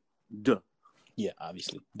hindsight, duh. Yeah,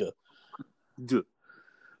 obviously, duh.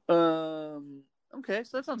 Okay,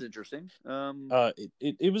 so that sounds interesting.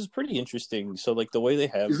 It was pretty interesting. So like the way they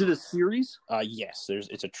have. Is it a series? Yes.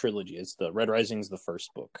 It's a trilogy. It's the Red Rising's the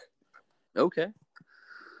first book. Okay.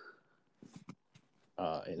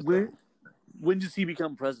 When does he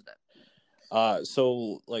become president?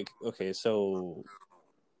 So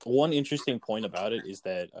one interesting point about it is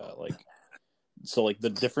that the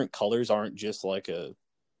different colors aren't just like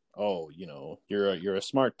you're a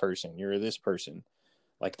smart person, you're this person.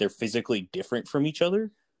 Like they're physically different from each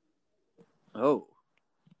other. Oh.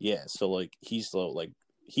 Yeah, so like he's a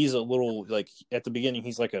little like at the beginning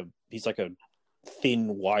he's like a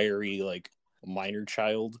thin, wiry, like minor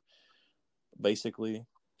child, basically.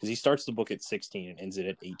 Because he starts the book at 16 and ends it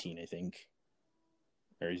at 18, I think.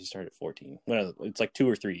 Or does he start at 14? No, it's like 2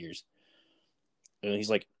 or 3 years. And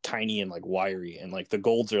he's like tiny and like wiry, and like the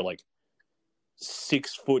golds are like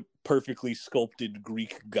 6 foot perfectly sculpted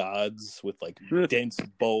Greek gods with like dense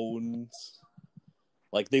bones.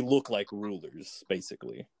 Like they look like rulers,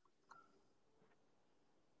 basically.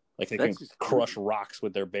 Like they can crush rocks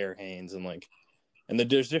with their bare hands, and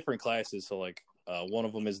there's different classes. So like one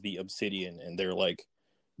of them is the Obsidian, and they're like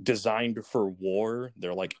designed for war.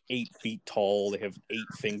 They're like 8 feet tall. They have 8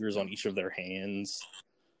 fingers on each of their hands.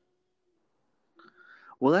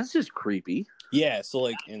 Well, that's just creepy. Yeah, so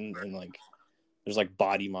like and like there's like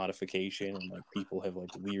body modification, and like people have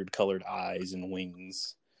like weird colored eyes and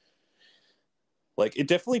wings. Like it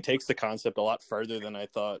definitely takes the concept a lot further than I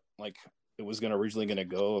thought like it was originally gonna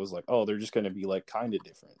go. I was like, oh, they're just gonna be like kind of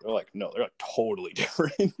different. They're like, no, they're like totally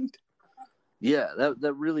different. Yeah,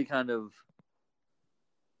 that really kind of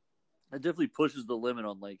it definitely pushes the limit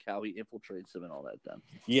on like how he infiltrates them and all that. Then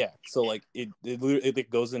yeah, so like it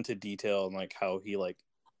goes into detail and like how he like.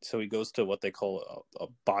 So he goes to what they call a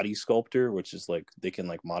body sculptor, which is like they can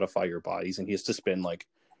like modify your bodies, and he has to spend like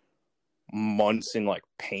months in like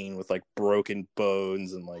pain with like broken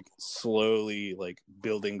bones and like slowly like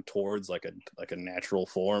building towards like a natural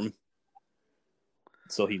form.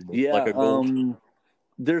 So he looks like a gold.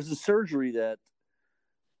 There's a surgery that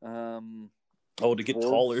to get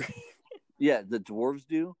taller. Yeah, the dwarves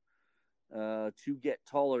do to get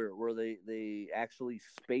taller, where they actually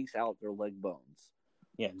space out their leg bones.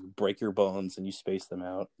 Yeah, you break your bones and you space them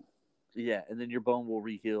out. Yeah, and then your bone will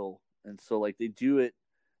reheal. And so, like, they do it,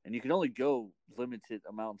 and you can only go limited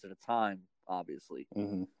amounts at a time, obviously.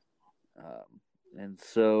 Mm-hmm. And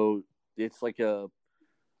so it's like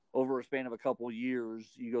over a span of a couple years,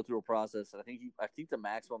 you go through a process. And I think the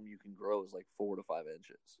maximum you can grow is like 4 to 5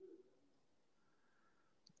 inches.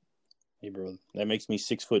 Hey, bro, that makes me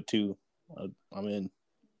 6'2". I'm in.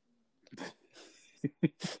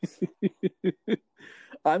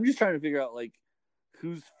 I'm just trying to figure out like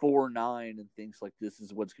who's 4'9" and thinks like this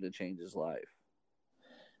is what's going to change his life.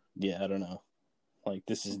 Yeah, I don't know. Like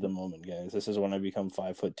this is the moment, guys. This is when I become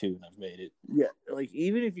 5'2" and I've made it. Yeah, like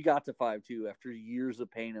even if you got to 5'2" after years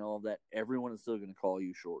of pain and all of that, everyone is still going to call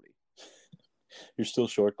you shorty. You're still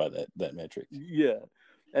short by that metric. Yeah,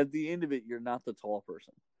 at the end of it, you're not the tall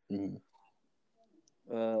person. Mm-hmm.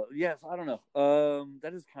 Yes, I don't know.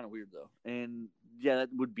 That is kind of weird though, and yeah, that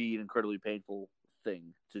would be an incredibly painful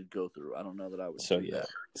thing to go through. I don't know that I would. So do yeah, that.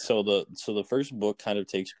 so the first book kind of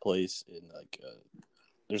takes place in like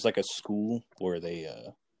there's like a school where they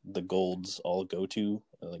the Golds all go to,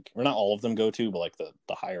 like, or not all of them go to, but like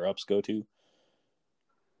the higher ups go to,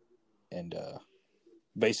 and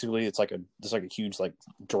basically it's like a huge like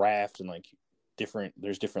draft, and like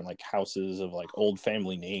there's different like houses of like old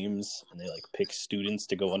family names, and they like pick students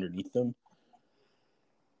to go underneath them.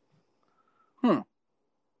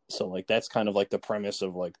 So like that's kind of like the premise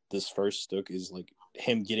of like this first book is like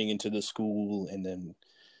him getting into the school, and then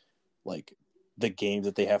like the game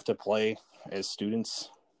that they have to play as students.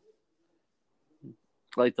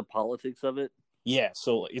 Like the politics of it. Yeah,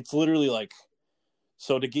 so it's literally like,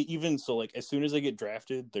 so to get even, so like as soon as they get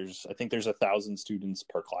drafted, I think there's 1,000 students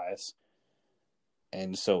per class.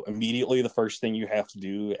 And so immediately the first thing you have to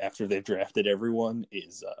do after they've drafted everyone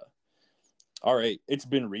is, all right, it's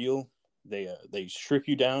been real. They strip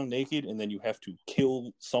you down naked, and then you have to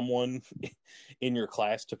kill someone in your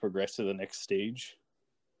class to progress to the next stage.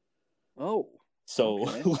 Oh. So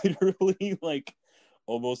okay. literally, like,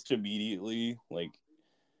 almost immediately, like,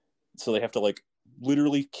 so they have to like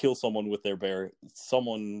literally kill someone with their bare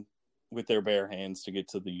hands to get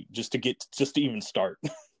to just to even start.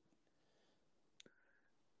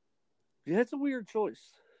 Yeah, it's a weird choice.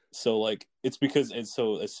 So like it's because, and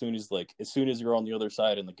so as soon as you're on the other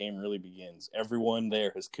side and the game really begins, everyone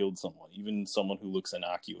there has killed someone, even someone who looks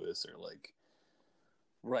innocuous or like.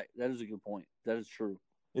 Right, that is a good point. That is true.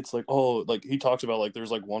 It's like, oh, like he talks about like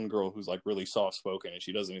there's like one girl who's like really soft spoken and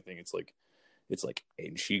she does anything. It's like,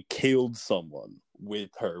 and she killed someone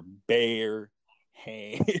with her bare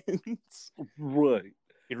hands. Right.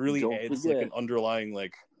 It really adds like an underlying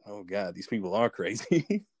like, oh god, these people are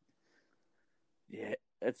crazy. Yeah,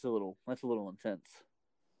 that's a little intense.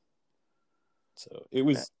 So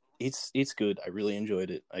it's good. I really enjoyed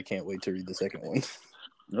it. I can't wait to read the second one.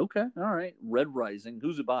 Okay, all right. Red Rising.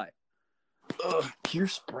 Who's it by?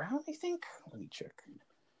 Pierce Brown, I think. Let me check.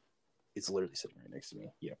 It's literally sitting right next to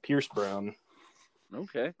me. Yeah, Pierce Brown.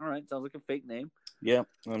 Okay, all right. Sounds like a fake name. Yeah,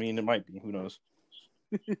 I mean it might be. Who knows?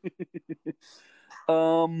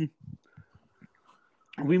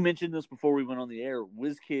 We mentioned this before we went on the air.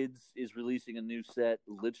 WizKids is releasing a new set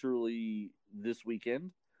literally this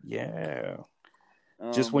weekend. Yeah.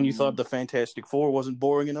 Just when you thought the Fantastic Four wasn't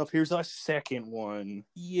boring enough, here's our second one.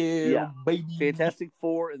 Yeah, baby. Fantastic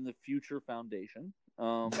Four and the Future Foundation.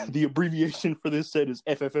 The abbreviation for this set is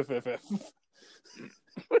FFFFF.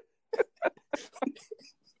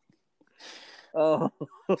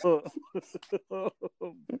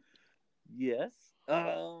 Yes.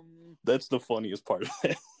 That's the funniest part of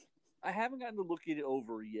it. I haven't gotten to look it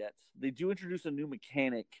over yet. They do introduce a new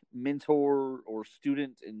mechanic, mentor or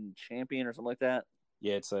student and champion or something like that.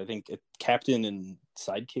 Yeah, it's I think a captain and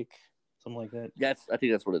sidekick, something like that. I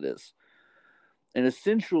think that's what it is. And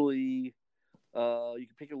essentially, you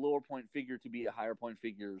can pick a lower point figure to be a higher point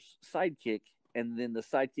figure's sidekick, and then the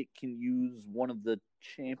sidekick can use one of the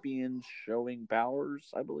champions showing powers,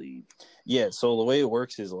 I believe. Yeah, so the way it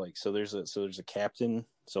works is like, so there's a captain,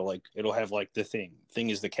 so like it'll have like the thing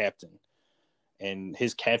is the captain, and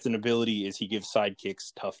his captain ability is he gives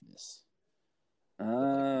sidekicks toughness.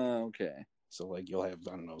 Okay. So like you'll have,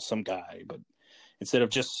 I don't know, some guy, but instead of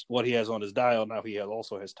just what he has on his dial, now he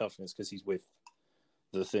also has toughness because he's with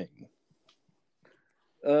the thing.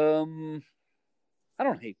 I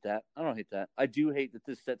don't hate that. I do hate that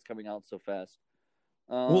this set's coming out so fast.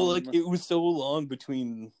 Well, like it was so long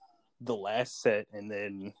between the last set and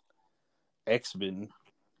then X-Men.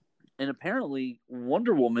 And apparently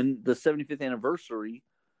Wonder Woman, the 75th anniversary.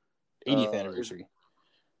 80th anniversary.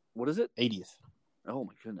 What is it? 80th. Oh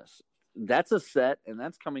my goodness. That's a set, and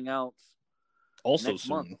that's coming out also next soon.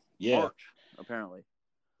 Month, yeah. March, apparently.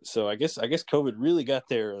 So I guess COVID really got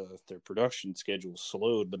their production schedule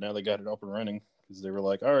slowed, but now they got it up and running because they were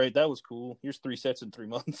like, all right, that was cool. Here's 3 sets in 3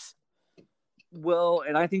 months. Well,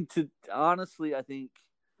 and I think I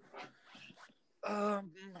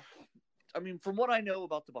mean, from what I know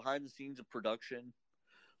about the behind the scenes of production,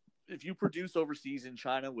 if you produce overseas in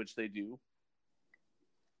China, which they do,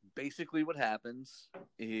 basically what happens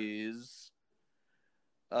is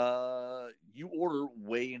you order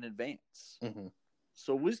way in advance. Mm-hmm.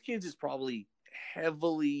 So WizKids is probably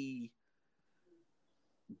heavily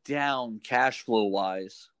down cash flow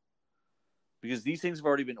wise because these things have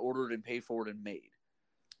already been ordered and paid for and made.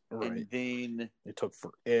 Right. And then it took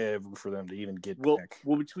forever for them to even get back.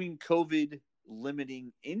 Well, between COVID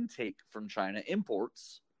limiting intake from China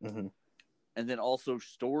imports, mm-hmm. and then also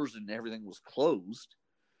stores and everything was closed,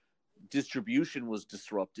 distribution was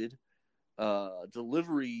disrupted,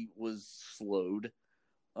 delivery was slowed.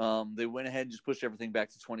 They went ahead and just pushed everything back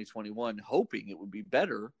to 2021, hoping it would be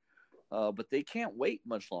better. But they can't wait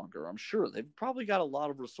much longer. I'm sure they've probably got a lot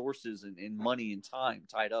of resources and money and time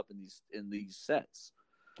tied up in these sets.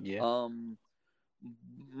 Yeah. A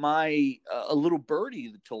little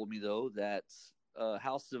birdie told me though that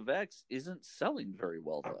House of X isn't selling very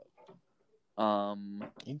well though.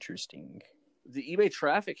 Interesting. The eBay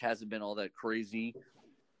traffic hasn't been all that crazy.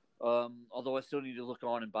 Although I still need to look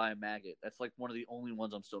on and buy a Maggot. That's like one of the only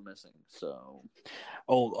ones I'm still missing. So,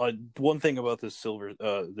 one thing about this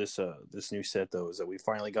this new set though is that we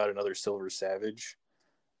finally got another Silver Savage,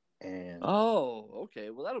 and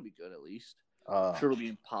okay, well that'll be good at least. I'm sure it'll be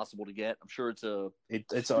impossible to get. I'm sure it's on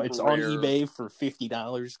eBay for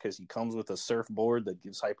 $50 because he comes with a surfboard that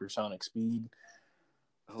gives hypersonic speed.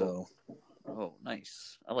 Oh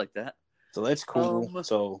nice! I like that. So that's cool.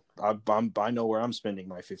 So I know where I'm spending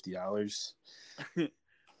my $50.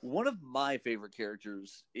 One of my favorite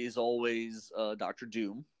characters is always Dr.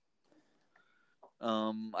 Doom.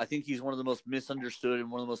 I think he's one of the most misunderstood and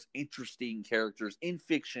one of the most interesting characters in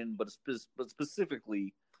fiction, but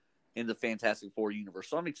specifically in the Fantastic Four universe.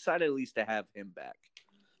 So I'm excited at least to have him back.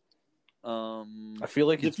 I feel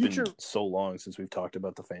like it's been so long since we've talked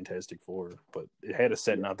about the Fantastic Four, but it had a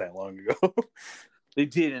set not that long ago. They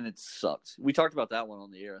did, and it sucked. We talked about that one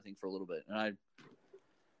on the air, I think, for a little bit. And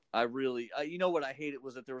I really, you know what I hated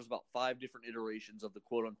was that there was about 5 different iterations of the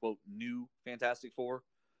quote-unquote new Fantastic Four.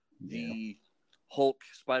 Yeah. The Hulk,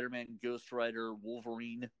 Spider-Man, Ghost Rider,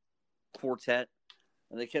 Wolverine quartet.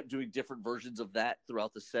 And they kept doing different versions of that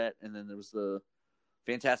throughout the set. And then there was the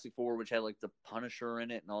Fantastic Four, which had, like, the Punisher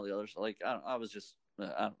in it and all the others. Like, I was just, I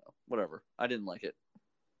don't know, whatever. I didn't like it.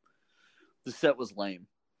 The set was lame.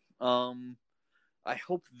 I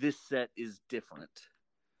hope this set is different.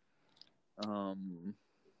 And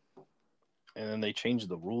then they changed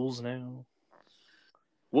the rules now.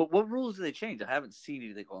 What rules did they change? I haven't seen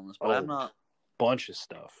anything on this, but I'm not. Bunch of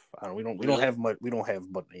stuff. We don't have much. We don't have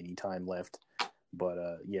any time left.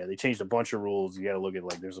 But yeah, they changed a bunch of rules. You got to look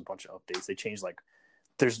at there's a bunch of updates. They changed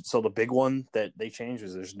the big one that they changed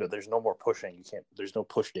is there's no more pushing. There's no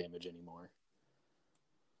push damage anymore.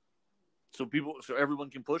 So everyone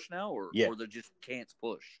can push now, or they just can't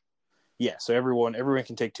push. Yeah, so everyone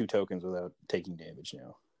can take 2 tokens without taking damage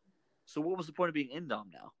now. So what was the point of being Indom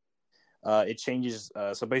now? It changes.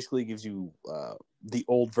 So basically, it gives you the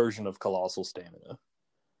old version of Colossal Stamina,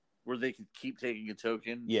 where they can keep taking a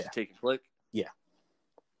token. Yeah. To take a click. Yeah.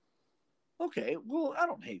 Okay. Well, I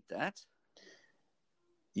don't hate that.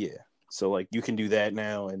 Yeah. So you can do that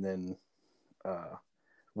now, and then.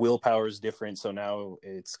 Willpower is different, so now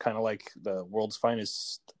it's kind of like the World's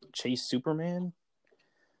Finest Chase Superman,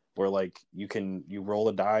 where you roll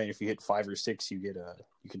a die, and if you hit 5 or 6, you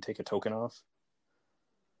can take a token off.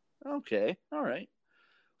 Okay, all right.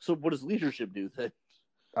 So what does leadership do then?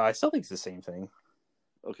 I still think it's the same thing.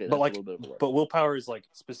 Okay, that's a little bit of but willpower is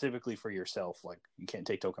specifically for yourself. You can't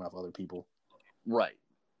take token off other people. Right.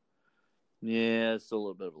 Yeah, it's still a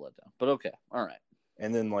little bit of a letdown, but okay, all right.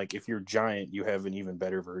 And then, if you're giant, you have an even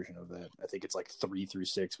better version of that. I think it's 3 through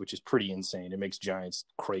 6, which is pretty insane. It makes giants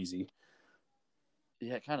crazy.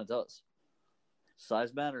 Yeah, it kind of does.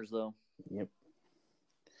 Size matters, though. Yep.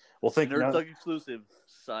 Well, think Nerd Thug exclusive.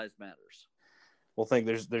 Size matters. Well, think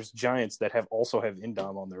there's giants that also have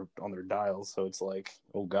Indom on their dials, so it's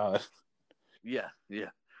oh god. Yeah.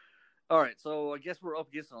 All right, so I guess we're up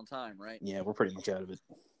against it on time, right? Yeah, we're pretty much out of it.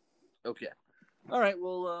 Okay. All right.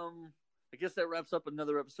 Well, I guess that wraps up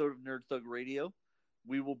another episode of Nerd Thug Radio.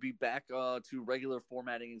 We will be back to regular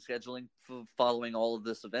formatting and scheduling following all of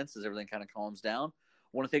this events as everything kind of calms down. I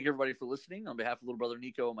want to thank everybody for listening. On behalf of little brother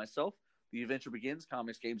Nico and myself, the adventure begins.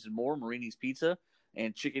 Comics, games, and more. Marini's Pizza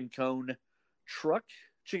and Chicken Cone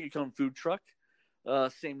Food Truck.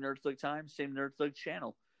 Same Nerd Thug time, same Nerd Thug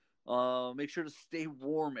channel. Make sure to stay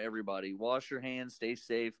warm, everybody. Wash your hands, stay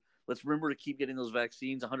safe. Let's remember to keep getting those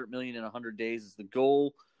vaccines. 100 million in 100 days is the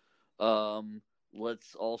goal.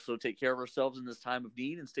 Let's also take care of ourselves in this time of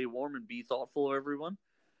need and stay warm and be thoughtful of everyone.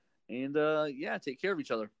 And, take care of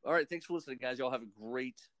each other. All right. Thanks for listening, guys. Y'all have a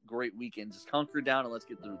great, great weekend. Just hunker down and let's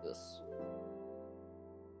get through this.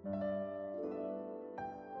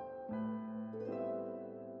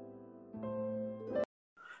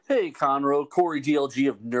 Hey, Conroe. Corey DLG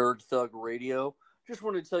of Nerd Thug Radio. Just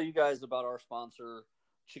wanted to tell you guys about our sponsor,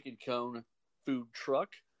 Chicken Cone Food Truck.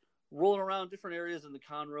 Rolling around different areas in the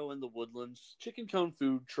Conroe and the Woodlands, Chicken Cone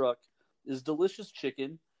Food Truck is delicious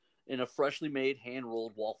chicken in a freshly made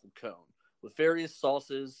hand-rolled waffle cone. With various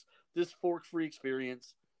sauces, this fork-free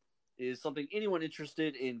experience is something anyone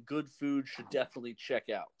interested in good food should definitely check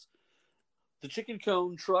out. The Chicken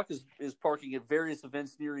Cone truck is parking at various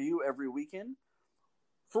events near you every weekend.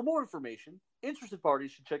 For more information, interested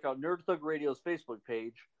parties should check out Nerd Thug Radio's Facebook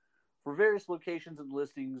page for various locations and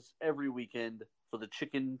listings every weekend for the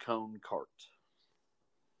Chicken Cone Cart.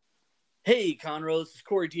 Hey, Conroe, this is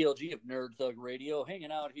Corey DLG of Nerd Thug Radio,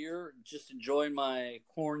 hanging out here, just enjoying my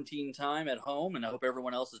quarantine time at home, and I hope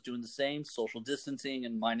everyone else is doing the same, social distancing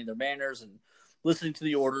and minding their manners and listening to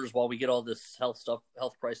the orders while we get all this health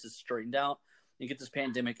crisis straightened out and get this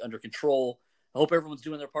pandemic under control. I hope everyone's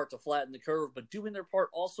doing their part to flatten the curve, but doing their part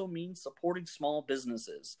also means supporting small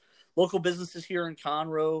businesses. Local businesses here in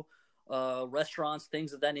Conroe, restaurants,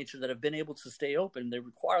 things of that nature that have been able to stay open, they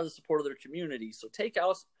require the support of their community. So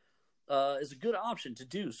takeout is a good option to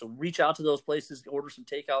do. So reach out to those places, order some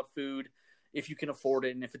takeout food if you can afford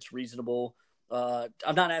it and if it's reasonable.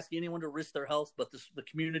 I'm not asking anyone to risk their health, but the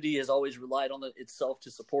community has always relied on itself to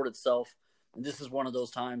support itself. And this is one of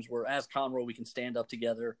those times where, as Conroe, we can stand up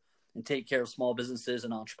together and take care of small businesses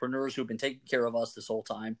and entrepreneurs who have been taking care of us this whole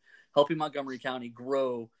time, helping Montgomery County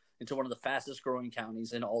grow into one of the fastest growing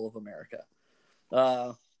counties in all of America.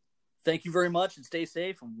 Thank you very much, and stay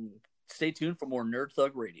safe, and stay tuned for more Nerd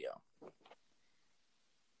Thug Radio.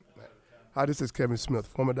 Hi, this is Kevin Smith,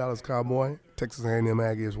 former Dallas Cowboy, Texas A&M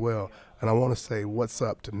Aggie as well, and I want to say what's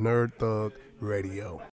up to Nerd Thug Radio.